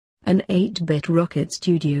an 8-bit Rocket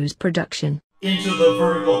Studios production. Into the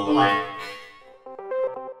vertical blank.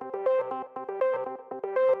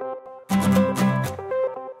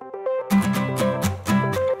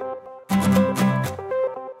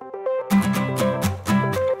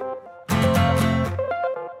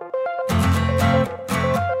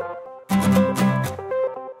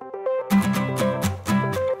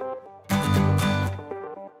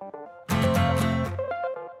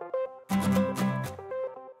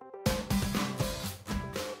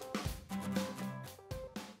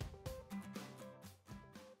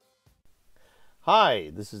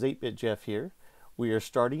 Hi, this is 8-Bit Jeff here. We are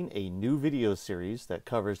starting a new video series that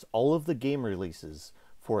covers all of the game releases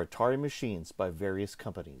for Atari machines by various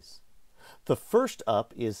companies. The first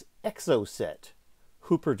up is Exocet,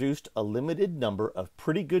 who produced a limited number of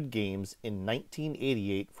pretty good games in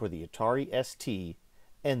 1988 for the Atari STE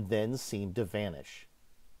and then seemed to vanish.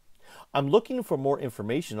 I'm looking for more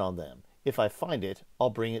information on them. If I find it, I'll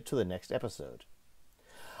bring it to the next episode.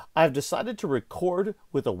 I've decided to record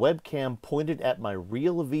with a webcam pointed at my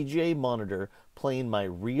real VGA monitor playing my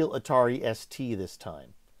real Atari ST this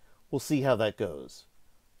time. We'll see how that goes.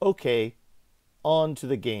 Okay, on to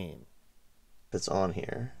the game. It's on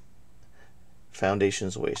here.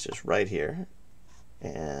 Foundations Waste is right here.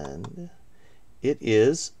 And it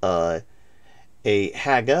is a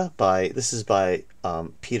Haga by, this is by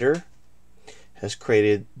Peter. Has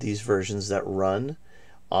created these versions that run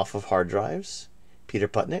off of hard drives. Peter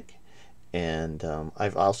Putnick, and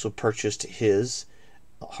I've also purchased his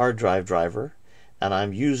hard drive driver, and I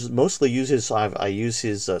use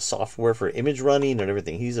his software for image running and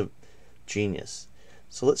everything. He's a genius.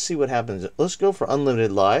 So let's see what happens. Let's go for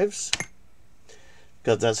unlimited lives,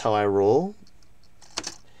 because that's how I roll.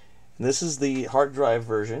 And this is the hard drive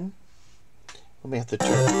version. Let me have to turn.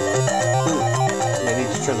 I need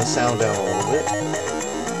to turn the sound down a little bit.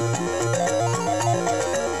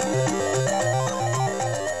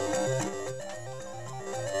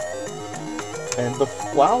 And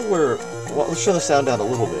let's turn the sound down a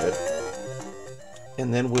little bit,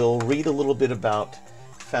 and then we'll read a little bit about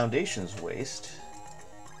Foundations Waste,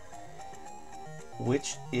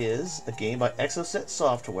 which is a game by Exocet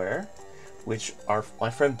Software, which my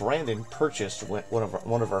friend Brandon purchased one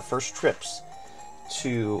of our first trips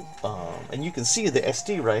to, and you can see the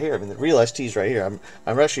SD right here. I mean, the real SD is right here.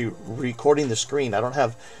 I'm actually recording the screen. I don't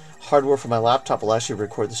have hardware for my laptop. Will actually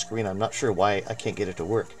record the screen. I'm not sure why I can't get it to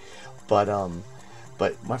work.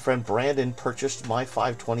 But my friend Brandon purchased my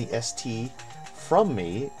 520 ST from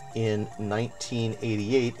me in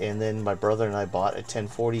 1988, and then my brother and I bought a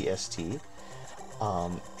 1040 ST.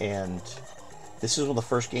 And this is one of the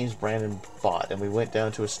first games Brandon bought, and we went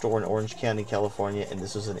down to a store in Orange County, California, and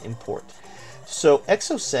this was an import. So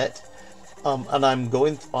Exocet, and I'm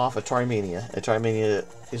going off Atari Mania. Atari Mania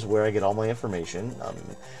is where I get all my information.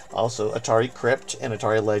 Also, Atari Crypt and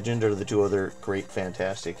Atari Legend are the two other great,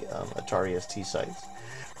 fantastic Atari ST sites.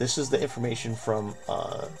 This is the information from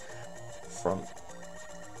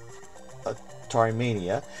Atari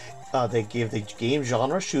Mania. They give the game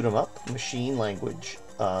genre shoot 'em up, machine language.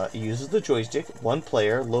 It uses the joystick, one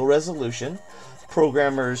player, low resolution.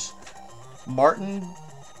 Programmers Martin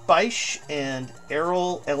Beisch and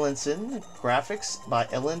Errol Ellenson. Graphics by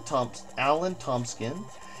Alan Tomskin.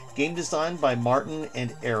 Game design by Martin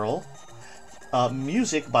and Errol.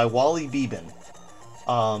 Music by Wally Beeben.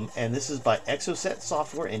 And this is by Exocet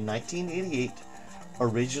Software in 1988.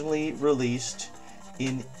 Originally released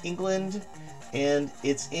in England. And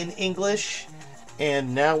it's in English.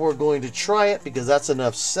 And now we're going to try it because that's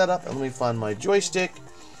enough setup. And let me find my joystick.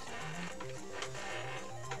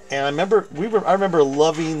 And I remember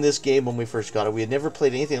loving this game when we first got it. We had never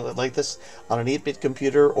played anything like this on an 8-bit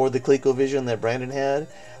computer or the ColecoVision that Brandon had,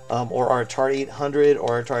 or our Atari 800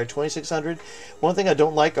 or Atari 2600. One thing I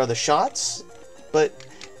don't like are the shots,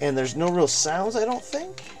 and there's no real sounds, I don't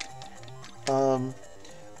think.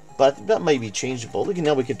 But that may be changeable.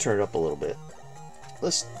 Now we can turn it up a little bit.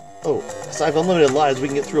 So I have unlimited lives. We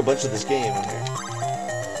can get through a bunch of this game in here.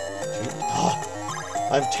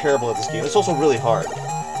 I'm terrible at this game. It's also really hard.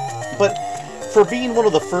 But for being one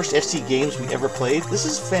of the first ST games we ever played, this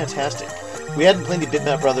is fantastic. We hadn't played any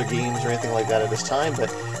Bitmap Brother games or anything like that at this time, but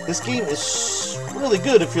this game is really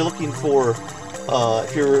good if you're looking for,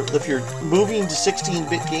 if you're moving to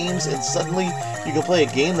 16-bit games and suddenly you can play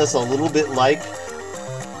a game that's a little bit like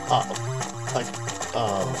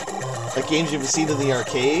games you've seen in the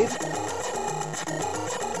arcade.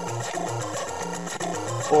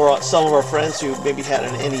 Or some of our friends who maybe had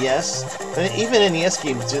an NES. And even NES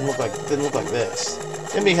games didn't look like this.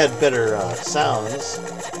 They may have had better sounds.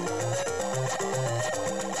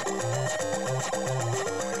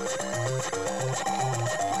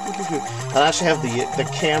 I actually have the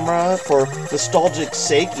camera for nostalgic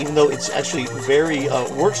sake, even though it's actually very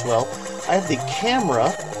works well. I have the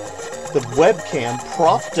camera, the webcam,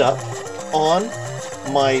 propped up on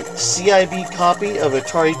my CIB copy of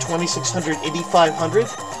Atari 2600 8500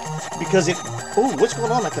 because it... Ooh, what's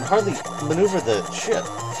going on? I can hardly maneuver the ship.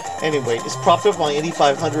 Anyway, it's propped up on my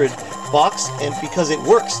 8500 box, and because it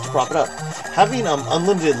works to prop it up. Having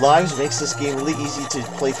unlimited lives makes this game really easy to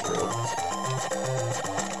play through.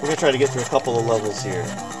 We're going to try to get through a couple of levels here.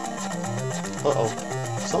 Uh-oh.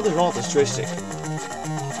 Something's wrong with this joystick. I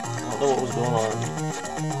don't know what was going on.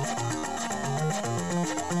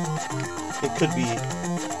 It could be...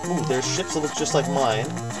 Ooh, there's ships that look just like mine.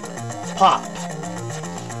 Pop!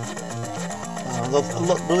 I love,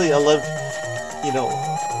 you know,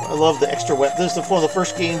 I love the extra weapons. This is one of the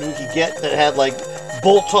first games we could get that had, like,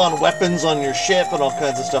 bolt-on weapons on your ship and all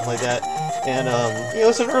kinds of stuff like that. And, you know,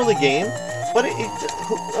 it's an early game, but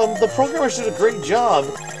the programmers did a great job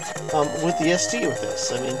with the ST with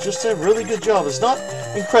this. I mean, just a really good job. It's not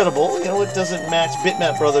incredible, you know, it doesn't match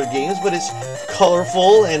Bitmap Brother games, but it's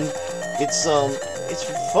colorful and it's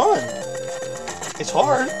fun. It's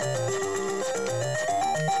hard.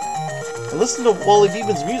 And listen to Wally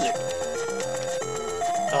Beeman's music.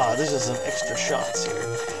 Ah, this is some extra shots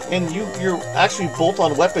here. And you're actually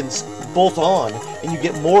bolt-on weapons bolt on, and you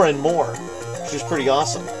get more and more, which is pretty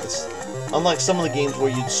awesome. It's unlike some of the games where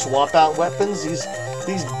you'd swap out weapons. These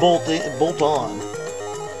bolt on.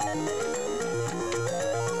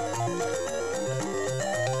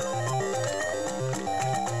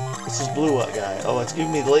 This is blue guy. Oh, it's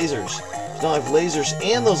giving me lasers. So now I have lasers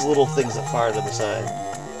and those little things that fire to the side.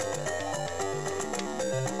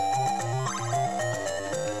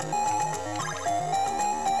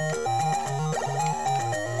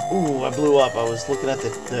 Ooh, I blew up. I was looking at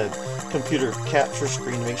the computer capture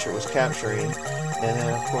screen to make sure it was capturing. And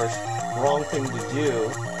then, of course, wrong thing to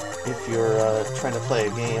do if you're trying to play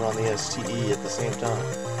a game on the STE at the same time.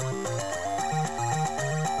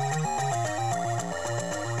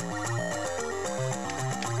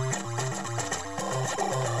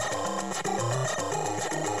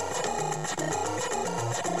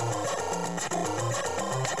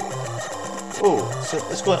 Oh, so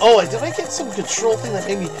it's going... Oh, did I get some control thing that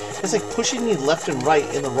made me... It's like pushing me left and right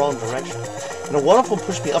in the wrong direction. And one of them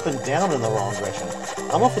pushed me up and down in the wrong direction.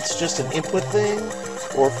 I don't know if it's just an input thing,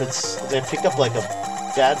 or if it's... Did I pick up like a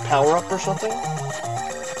bad power-up or something?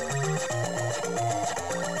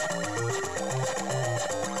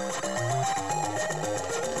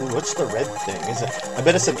 Ooh, what's the red thing? Is it... I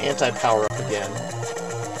bet it's an anti-power-up again.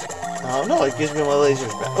 No, it gives me my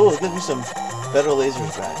lasers back. Oh, it gives me some better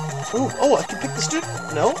lasers back. Ooh, oh, I can pick the student?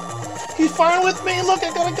 No? He's firing with me! Look,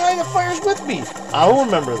 I got a guy that fires with me! I don't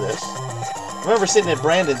remember this. I remember sitting at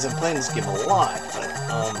Brandon's and playing this game a lot, but,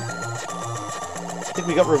 I think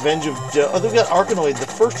we got Revenge of Joe. Oh, we got Arkanoid, the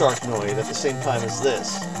first Arkanoid, at the same time as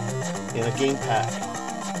this, in a game pack.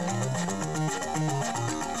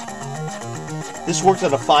 This worked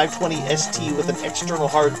on a 520 ST with an external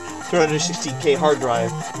 360K hard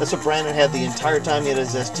drive. That's what Brandon had the entire time he had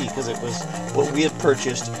his ST, because it was what we had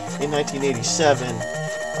purchased in 1987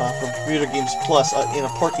 from Computer Games Plus in a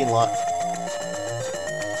parking lot.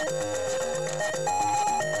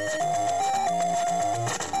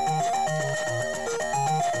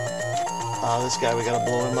 This guy, we gotta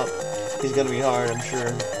blow him up. He's gonna be hard, I'm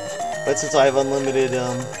sure. But since I have unlimited,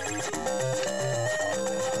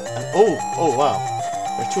 oh wow.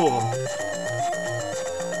 There's two of them.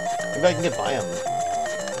 Maybe I can get by him.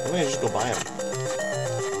 I'm gonna just go by him.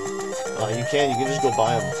 You can just go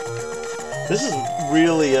by him. This is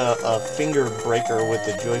really a finger breaker with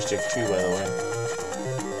the joystick too, by the way.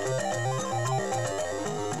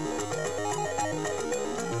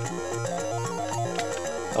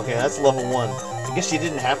 Okay, that's level 1. I guess you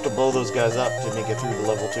didn't have to blow those guys up to make it through to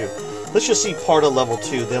level 2. Let's just see part of level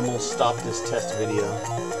 2, then we'll stop this test video.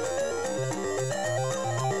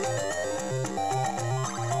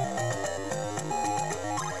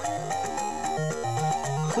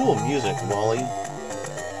 Cool music, Wally.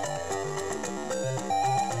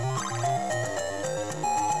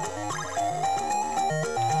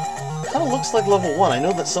 Kind of looks like level 1. I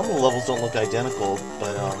know that some of the levels don't look identical,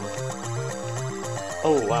 but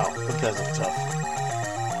oh wow, those guys look tough.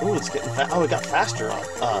 Ooh, it's getting fast. Oh, it got faster.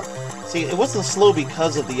 See, it wasn't slow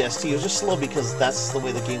because of the ST. It was just slow because that's the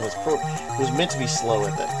way the game was it was meant to be slow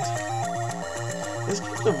at that. This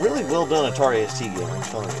is a really well done Atari ST game. I'm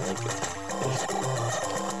telling you, like.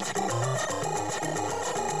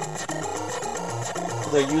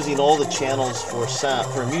 They're using all the channels for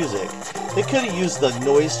sound, for music. They could have used the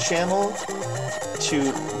noise channel to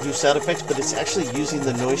do sound effects, but it's actually using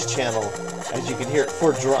the noise channel, as you can hear,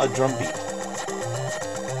 for a drum beat.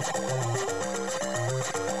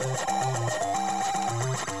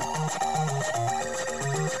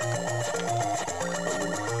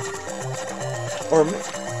 Or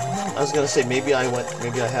I was gonna say maybe I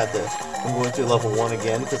had I'm going through level 1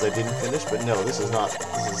 again because I didn't finish, but no, this is not.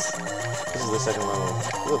 This is the second level.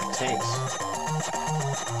 Look, tanks.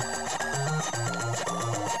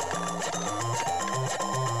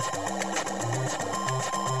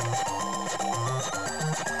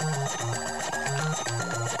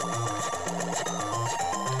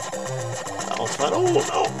 That one's fun. Oh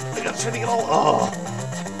no! I got trying to get all. Oh,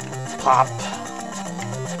 pop.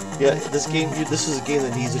 Yeah, this is a game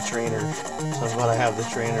that needs a trainer, so I'm glad I have the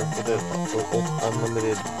trainer for the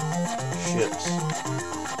unlimited ships.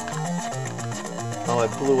 Oh, I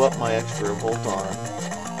blew up my extra bolt-on.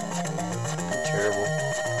 Terrible.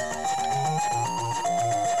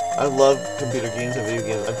 I love computer games and video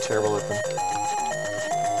games. I'm terrible at them.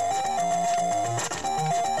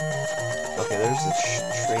 Okay, there's the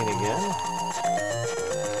train again.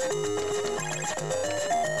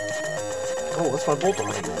 Oh, that's my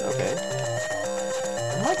bolt-on again. Okay.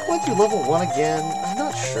 Am I going through level 1 again? I'm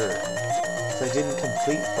not sure. Because I didn't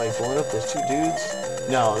complete by blowing up those 2 dudes.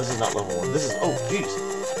 No, this is not level 1. This is... Oh, jeez.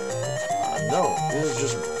 No. This is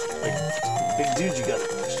just... like, big dudes you gotta...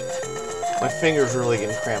 My finger's really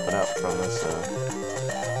getting cramping up from this.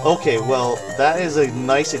 Okay, well, that is a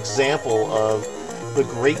nice example of the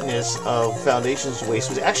greatness of Foundations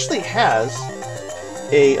Waste, which actually has...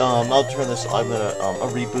 I'll turn this. I'm gonna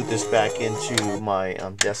reboot this back into my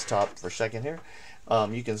desktop for a second here.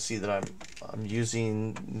 You can see that I'm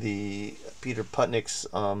using the Peter Putnick's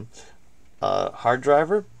hardest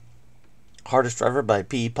driver by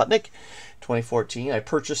P. Putnick, 2014. I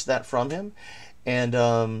purchased that from him, and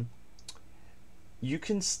you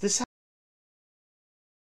can this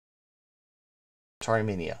Atari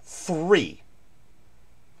Mania 3.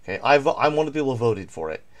 Okay, I'm one of the people who voted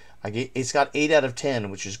for it. It's got 8 out of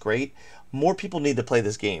 10, which is great. More people need to play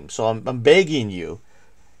this game. So I'm begging you,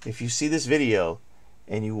 if you see this video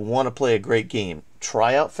and you want to play a great game,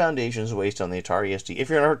 try out Foundations Waste on the Atari STE.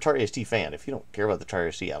 If you're an Atari STE fan, if you don't care about the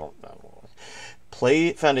Atari STE, I don't know.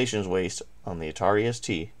 Play Foundations Waste on the Atari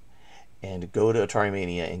STE and go to Atari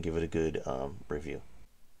Mania and give it a good review.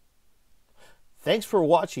 Thanks for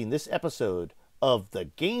watching this episode of the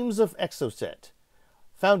Games of Exocet,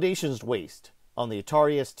 Foundations Waste on the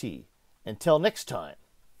Atari ST. Until next time.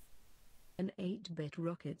 An 8-bit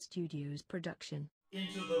Rocket Studios production.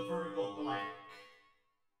 Into the vertical blank.